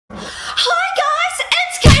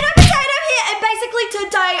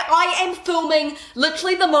filming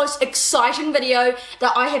literally the most exciting video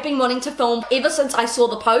that I have been wanting to film ever since I saw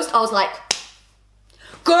the post. I was like,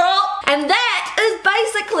 girl! And that is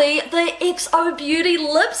basically the Xobeauty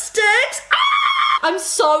lipsticks. Ah! I'm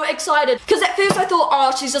so excited. Because at first I thought,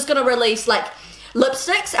 oh, she's just gonna release like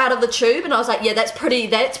lipsticks out of the tube. And I was like, yeah, that's pretty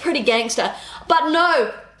gangster. But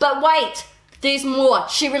no, but wait, there's more.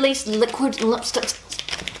 She released liquid lipsticks.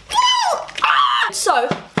 Ah! So,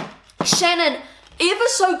 Shannon, ever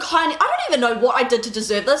so kindly, I don't even know what I did to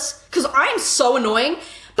deserve this, because I am so annoying,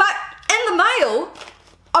 but in the mail,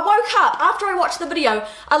 I woke up after I watched the video,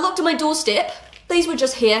 I looked at my doorstep, these were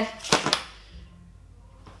just here.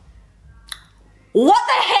 What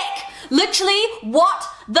the heck? Literally, what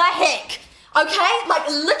the heck? Okay, like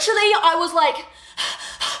literally I was like,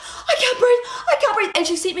 I can't breathe, and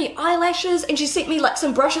she sent me eyelashes and she sent me like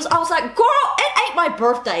some brushes. I was like, girl, it ain't my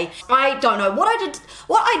birthday. I don't know what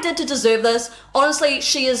I did to deserve this. Honestly,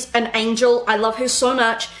 she is an angel. I love her so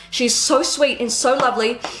much. She's so sweet and so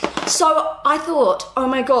lovely. So I thought, oh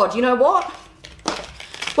my god, you know what?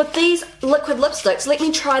 With these liquid lipsticks, let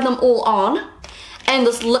me try them all on. And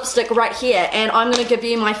this lipstick right here, and I'm gonna give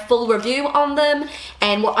you my full review on them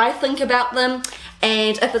and what I think about them,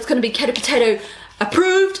 and if it's gonna be Caito Potatoe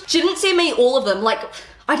approved. She didn't send me all of them. Like,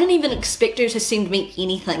 I didn't even expect her to send me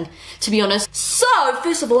anything, to be honest. So,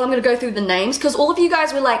 first of all, I'm gonna go through the names, because all of you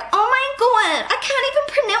guys were like, oh my god, I can't even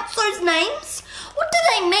pronounce those names. What do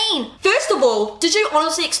they mean? First of all, did you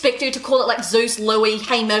honestly expect her to call it like Zeus, Louis,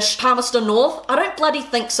 Hamish, Palmerston North? I don't bloody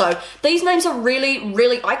think so. These names are really,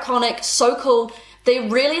 really iconic, so cool. They're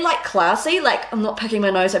really like classy. Like, I'm not picking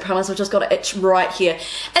my nose, I promise, I've just got an itch right here.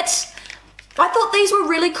 I thought these were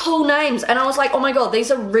really cool names, and I was like, oh my god,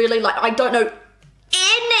 these are really like, I don't know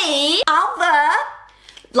any other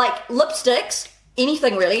like lipsticks,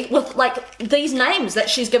 anything really, with like these names that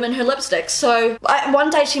she's given her lipsticks. So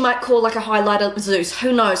one day she might call like a highlighter Zeus,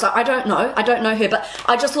 who knows? Like, I don't know her, but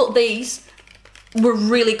I just thought these were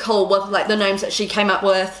really cool with like the names that she came up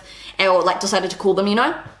with, or like decided to call them, you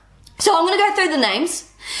know? So I'm gonna go through the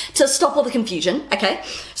names to stop all the confusion, okay?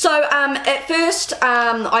 So at first,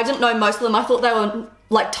 I didn't know most of them. I thought they were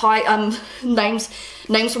like Thai names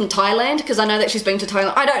from Thailand, because I know that she's been to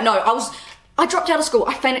Thailand. I don't know. I dropped out of school.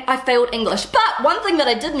 I failed English. But one thing that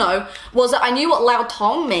I did know was that I knew what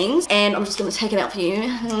Laotong means, and I'm just gonna take it out for you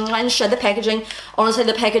and show the packaging. Honestly,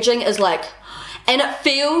 the packaging is like, and it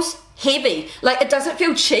feels heavy. Like, it doesn't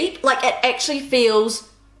feel cheap. Like, it actually feels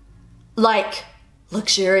like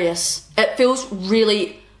luxurious. It feels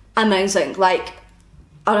really amazing. Like,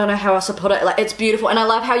 I don't know how else to put it. Like, it's beautiful, and I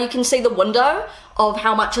love how you can see the window of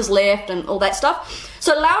how much is left and all that stuff.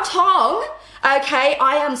 So Laotong, okay,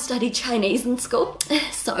 I studied Chinese in school,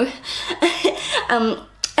 so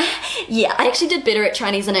yeah, I actually did better at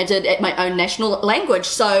Chinese than I did at my own national language,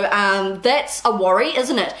 so that's a worry,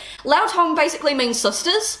 isn't it? Laotong basically means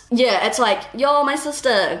sisters. Yeah, it's like, yo, my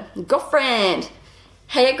sister, girlfriend,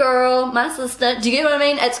 hey girl, my sister. Do you get what I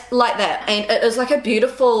mean? It's like that. And it is like a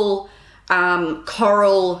beautiful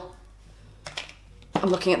coral, I'm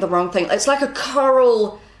looking at the wrong thing. It's like a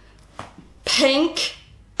coral pink.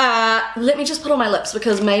 Let me just put on my lips,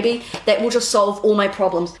 because maybe that will just solve all my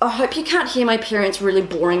problems. I hope you can't hear my parents' really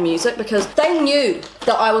boring music, because they knew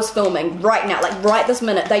that I was filming right now, like right this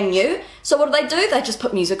minute, they knew. So what do? They just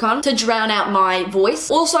put music on to drown out my voice.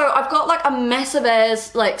 Also, I've got like a massive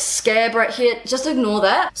ass like scab right here, just ignore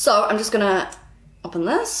that. So I'm just gonna open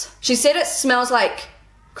this. She said it smells like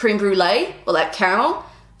creme brulee, or like caramel.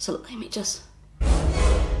 So let me just,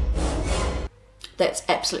 that's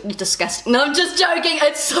absolutely disgusting. No, I'm just joking,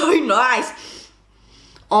 it's so nice.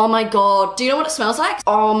 Oh my god, do you know what it smells like?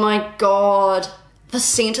 Oh my god. The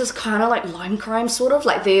scent is kind of like lime crime, sort of,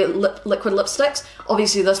 like their liquid lipsticks.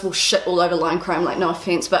 Obviously this will shit all over lime crime, like no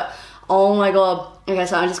offense, but oh my god. Okay,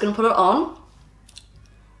 so I'm just gonna put it on.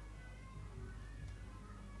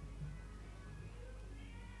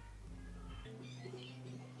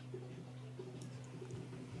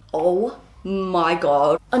 Oh my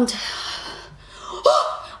god.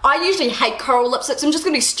 I usually hate coral lipsticks, I'm just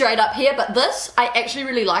gonna be straight up here, but this I actually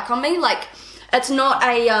really like on me. Like, it's not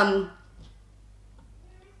a,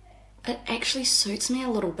 it actually suits me a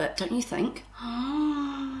little bit, don't you think?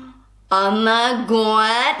 Oh my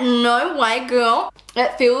god, no way girl.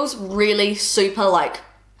 It feels really super like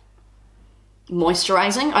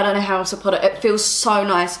moisturizing. I don't know how else to put it. It feels so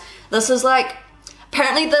nice. This is like,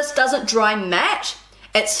 apparently this doesn't dry matte.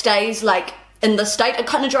 It stays like in the state. It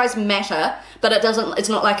kind of dries matter, but it doesn't, it's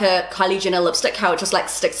not like a Kylie Jenner lipstick, how it just like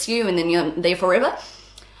sticks to you and then you're there forever.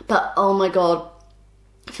 But oh my god,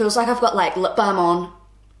 it feels like I've got like lip balm on,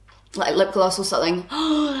 like lip gloss or something.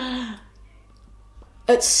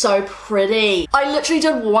 It's so pretty. I literally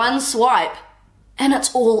did one swipe and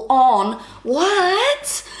it's all on.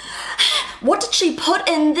 What? What did she put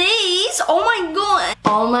in these? Oh my god.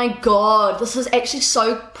 Oh my god, this is actually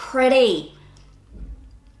so pretty.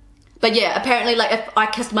 But yeah, apparently like if I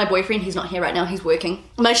kissed my boyfriend, he's not here right now, he's working.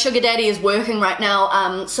 My sugar daddy is working right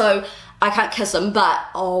now, so I can't kiss him, but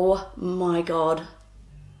oh my god.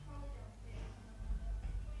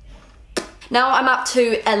 Now I'm up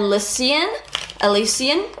to Elysian. Some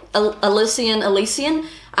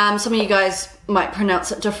of you guys might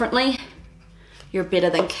pronounce it differently. You're better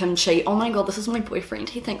than kimchi. Oh my god, this is my boyfriend.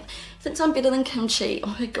 He thinks I'm better than kimchi.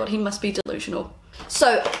 Oh my god, he must be delusional.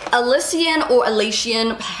 So, Elysian or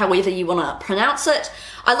Elysian, however you want to pronounce it.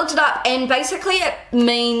 I looked it up and basically it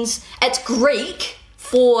means, it's Greek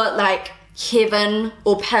for like heaven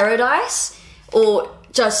or paradise or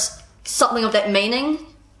just something of that meaning.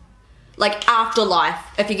 Like afterlife,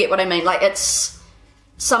 if you get what I mean. Like it's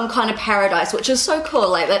some kind of paradise, which is so cool.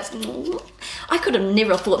 Like that's, I could have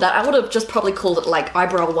never thought that. I would have just probably called it like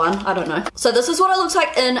eyebrow one, I don't know. So this is what it looks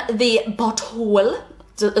like in the bottle.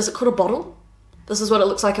 Is it called a bottle? This is what it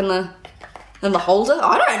looks like in the holder.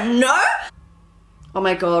 I don't know. Oh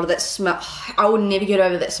my god, that smell. I will never get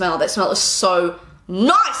over that smell. That smell is so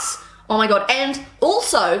nice. Oh my god. And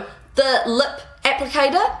also the lip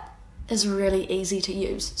applicator is really easy to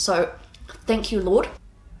use. So thank you, Lord.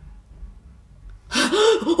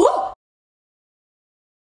 Oh,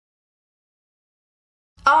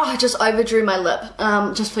 I just overdrew my lip.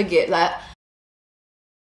 Just forget that.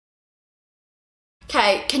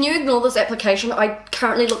 Okay, can you ignore this application? I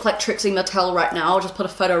currently look like Trixie Mattel right now. I'll just put a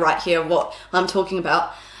photo right here of what I'm talking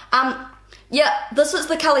about. Yeah, this is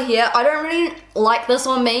the color here. I don't really like this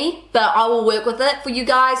on me, but I will work with it for you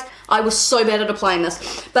guys. I was so bad at applying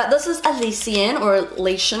this. But this is Elysian or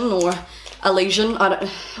Elysian or Elysian.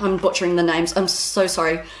 I'm butchering the names. I'm so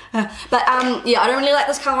sorry. But yeah, I don't really like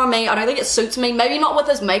this color on me. I don't think it suits me. Maybe not with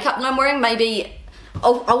this makeup that I'm wearing. Maybe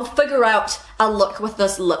I'll figure out a look with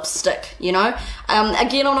this lipstick, you know?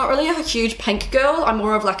 Again, I'm not really a huge pink girl. I'm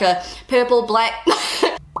more of like a purple, black.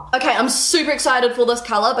 Okay, I'm super excited for this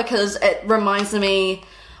color because it reminds me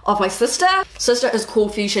of my sister. Sister is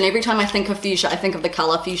called fuchsia, and every time I think of fuchsia, I think of the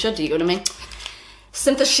color fuchsia. Do you know what I mean?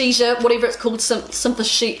 Synthesia, whatever it's called,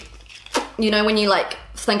 synthesia. You know, when you like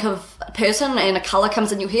think of a person and a color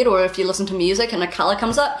comes in your head, or if you listen to music and a color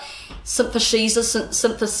comes up. Synthesia,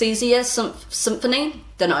 symphony,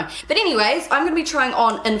 don't know. But anyways, I'm gonna be trying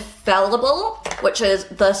on Infallible, which is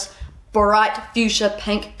this bright fuchsia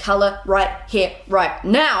pink color right here, right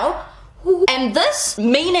now. And this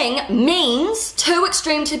means too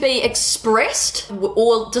extreme to be expressed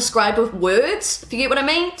or described with words, if you get what I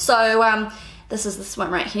mean. So this is this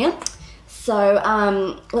one right here. So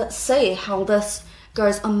let's see how this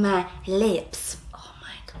goes on my lips. Oh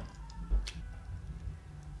my god.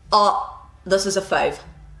 Oh, this is a fave.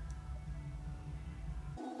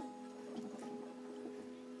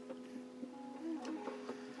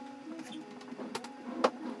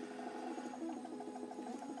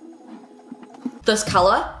 This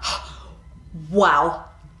color, wow,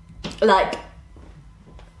 like,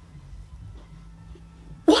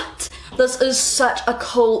 what? This is such a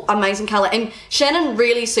cool, amazing color, and Shannon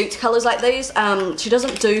really suits colors like these. She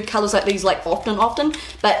doesn't do colors like these like often,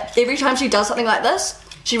 but every time she does something like this,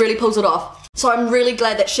 she really pulls it off. So I'm really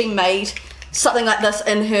glad that she made something like this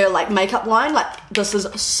in her like makeup line. Like, this is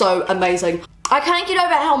so amazing. I can't get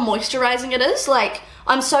over how moisturizing it is. Like,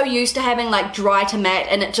 I'm so used to having like dry to matte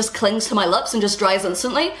and it just clings to my lips and just dries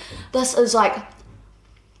instantly. This is like,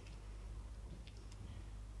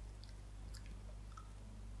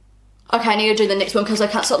 okay, I need to do the next one because I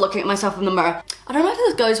can't stop looking at myself in the mirror. I don't know if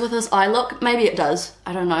this goes with this eye look. Maybe it does.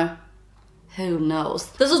 I don't know. Who knows?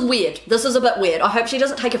 This is weird. This is a bit weird. I hope she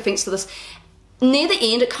doesn't take offense to this. Near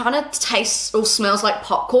the end, it kind of tastes or smells like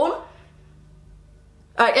popcorn.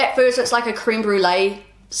 At first, it's like a creme brulee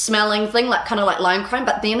smelling thing, like kind of like lime crime,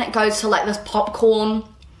 but then it goes to like this popcorn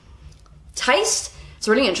taste. It's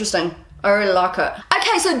really interesting. I really like it.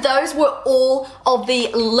 Okay, so those were all of the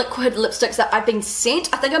liquid lipsticks that I've been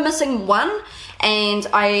sent. I think I'm missing one, and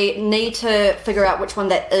I need to figure out which one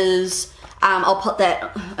that is. I'll put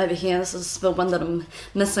that over here. This is the one that I'm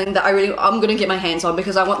missing that I'm gonna get my hands on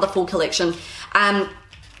because I want the full collection.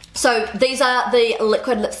 So these are the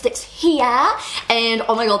liquid lipsticks here, and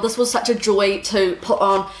oh my god, this was such a joy to put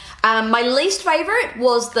on. My least favorite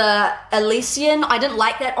was the Elysian. I didn't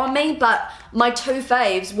like that on me, but my two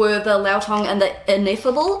faves were the Laotong and the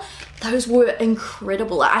Ineffable. Those were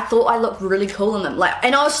incredible. I thought I looked really cool in them. Like,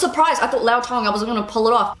 and I was surprised. I thought Laotong, I wasn't gonna pull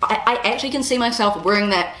it off. I actually can see myself wearing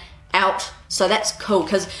that out, so that's cool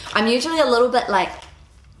because I'm usually a little bit like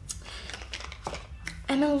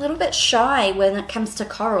am a little bit shy when it comes to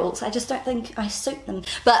corals. I just don't think I suit them.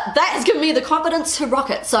 But that has given me the confidence to rock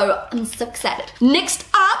it, so I'm so excited. Next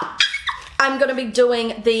up, I'm gonna be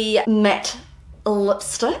doing the matte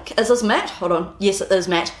lipstick. Is this matte? Hold on. Yes, it is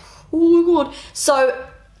matte. Oh my god. So,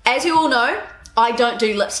 as you all know, I don't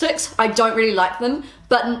do lipsticks. I don't really like them.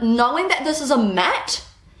 But knowing that this is a matte,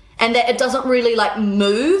 and that it doesn't really like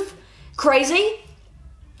move crazy,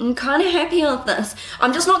 I'm kind of happy with this.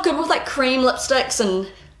 I'm just not good with like cream lipsticks and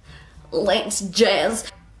lace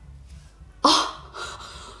jazz. Oh,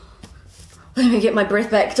 let me get my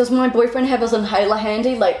breath back. Does my boyfriend have his inhaler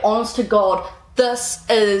handy? Like, honest to God, this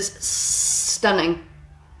is stunning.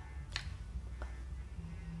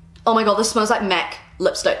 Oh my god, this smells like MAC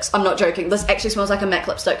lipsticks. I'm not joking. This actually smells like a MAC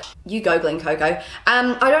lipstick. You go, Glen Coco.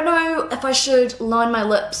 I don't know if I should line my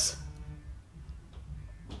lips.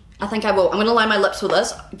 I think I will. I'm gonna line my lips with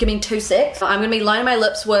this. Give me 2 secs. I'm gonna be lining my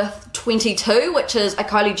lips with 22, which is a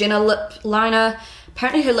Kylie Jenner lip liner.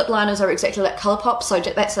 Apparently her lip liners are exactly like Colourpop, so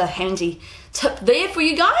that's a handy tip there for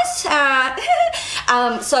you guys.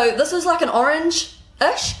 So this is like an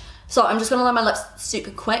orange-ish. So I'm just gonna line my lips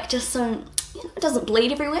super quick, just so you know, it doesn't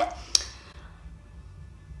bleed everywhere.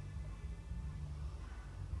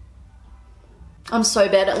 I'm so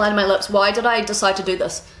bad at lining my lips. Why did I decide to do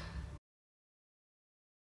this?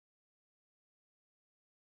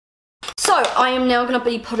 So I am now going to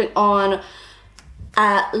be putting on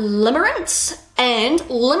Limerence, and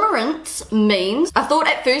Limerence means, I thought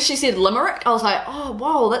at first she said limerick. I was like, oh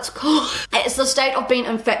wow, that's cool. It's the state of being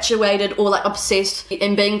infatuated or like obsessed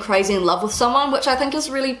and being crazy in love with someone, which I think is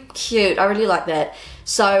really cute. I really like that.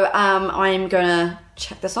 So I'm gonna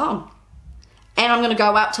check this on. And I'm gonna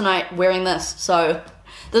go out tonight wearing this. So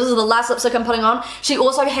this is the last lipstick I'm putting on. She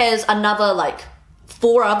also has another like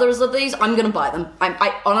 4 others of these. I'm gonna buy them.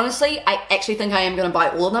 I honestly, I actually think I am gonna buy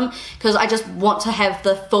all of them because I just want to have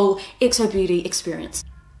the full Xobeauty experience.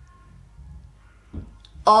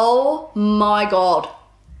 Oh my god.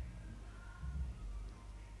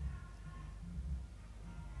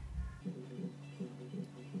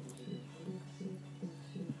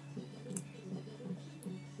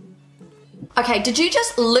 Okay, did you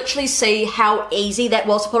just literally see how easy that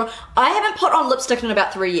was to put on? I haven't put on lipstick in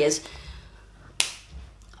about 3 years.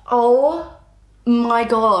 Oh my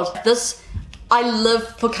god. This, I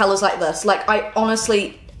live for colours like this. Like, I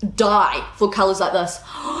honestly die for colours like this.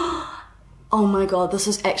 Oh my god, this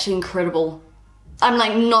is actually incredible. I'm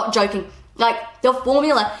like not joking. Like, the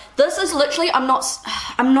formula, this is literally, I'm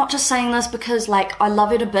not just saying this because like I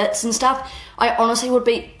love it to bits and stuff. I honestly would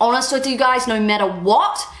be honest with you guys no matter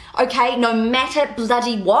what. Okay, no matter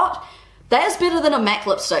bloody what, that is better than a MAC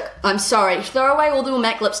lipstick. I'm sorry, throw away all the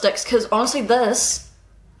MAC lipsticks, because honestly this,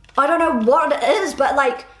 I don't know what it is, but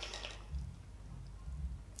like,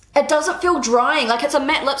 it doesn't feel drying. Like, it's a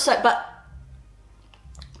matte lipstick, but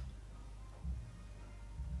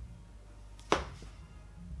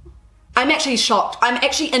I'm actually shocked. I'm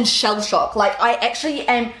actually in shell shock. Like, I actually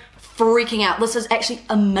am freaking out. This is actually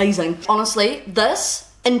amazing. Honestly, this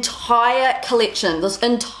entire collection, this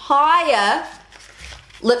entire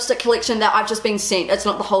lipstick collection that I've just been sent, it's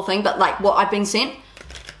not the whole thing, but like what I've been sent,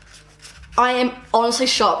 I am honestly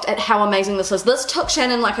shocked at how amazing this is. This took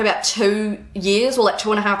Shannon like about 2 years or like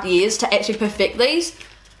 2.5 years to actually perfect these.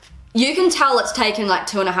 You can tell it's taken like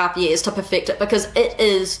 2.5 years to perfect it because it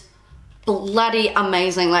is bloody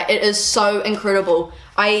amazing. Like, it is so incredible.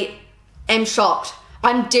 I am shocked.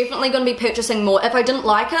 I'm definitely going to be purchasing more. If I didn't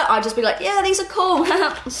like it, I'd just be like, yeah, these are cool.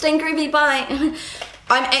 Stay groovy, bye.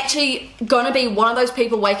 I'm actually going to be one of those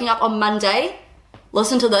people waking up on Monday.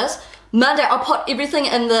 Listen to this. Monday, I'll put everything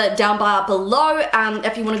in the down bar below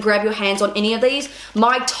if you want to grab your hands on any of these.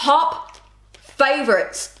 My top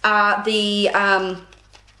favorites are the,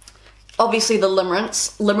 obviously the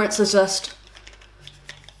Limerence. Limerence is just,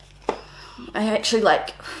 I'm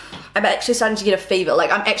actually starting to get a fever.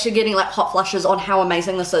 Like, I'm actually getting like hot flushes on how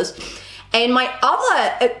amazing this is. And my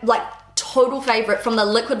other like total favorite from the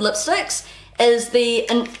liquid lipsticks is the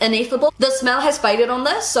Ineffable. The smell has faded on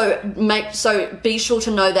this, so be sure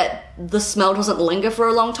to know that the smell doesn't linger for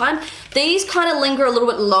a long time. These kind of linger a little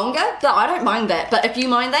bit longer, but I don't mind that. But if you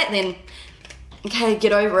mind that, then okay,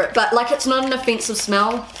 get over it. But like, it's not an offensive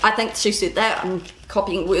smell. I think she said that. I'm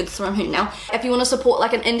copying words from her now. If you want to support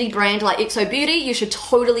like an indie brand like Xobeauty, you should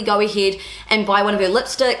totally go ahead and buy one of her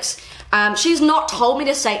lipsticks. She's not told me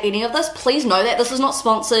to say any of this. Please know that. This is not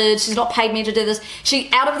sponsored. She's not paid me to do this. She,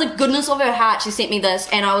 out of the goodness of her heart, she sent me this,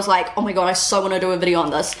 and I was like, oh my god, I so want to do a video on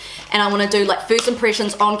this. And I want to do like first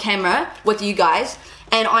impressions on camera with you guys.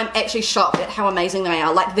 And I'm actually shocked at how amazing they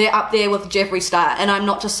are. Like, they're up there with Jeffree Star, and I'm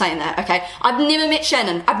not just saying that, okay? I've never met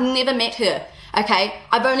Shannon. I've never met her. okay?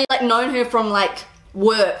 I've only like known her from like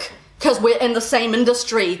work, because we're in the same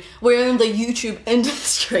industry. We're in the YouTube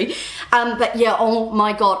industry. But yeah, oh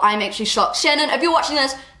my god, I'm actually shocked. Shannon, if you're watching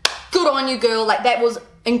this, good on you, girl. Like, that was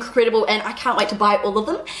incredible, and I can't wait to buy all of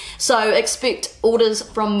them. So expect orders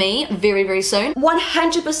from me very, very soon.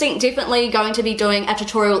 100% definitely going to be doing a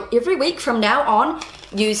tutorial every week from now on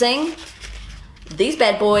using these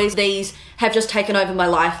bad boys. These have just taken over my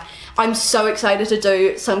life. I'm so excited to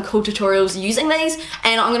do some cool tutorials using these,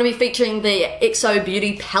 and I'm going to be featuring the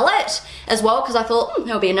Xobeauty palette as well, because I thought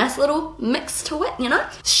there'll be a nice little mix to it, you know?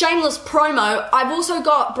 Shameless promo, I've also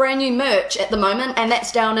got brand new merch at the moment, and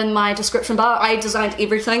that's down in my description bar. I designed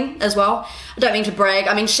everything as well. I don't mean to brag.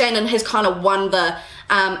 I mean, Shannon has kind of won the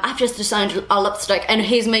I've just designed a lipstick, and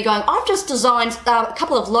here's me going, I've just designed a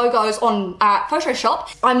couple of logos on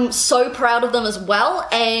Photoshop. I'm so proud of them as well,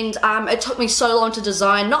 and it took me so long to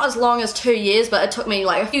design, not as long as 2 years, but it took me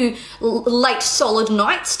like a few late solid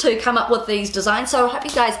nights to come up with these designs, so I hope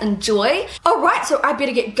you guys enjoy. Alright, so I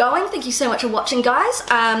better get going. Thank you so much for watching, guys.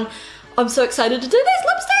 I'm so excited to do these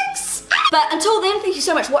lipsticks. But until then, thank you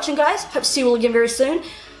so much for watching, guys. Hope to see you all again very soon.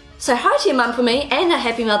 Say hi to your mum for me, and a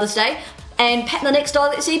happy Mother's Day. And pat the next doll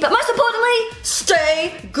that you see, but most importantly,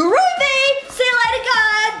 stay groovy! See you later, guys!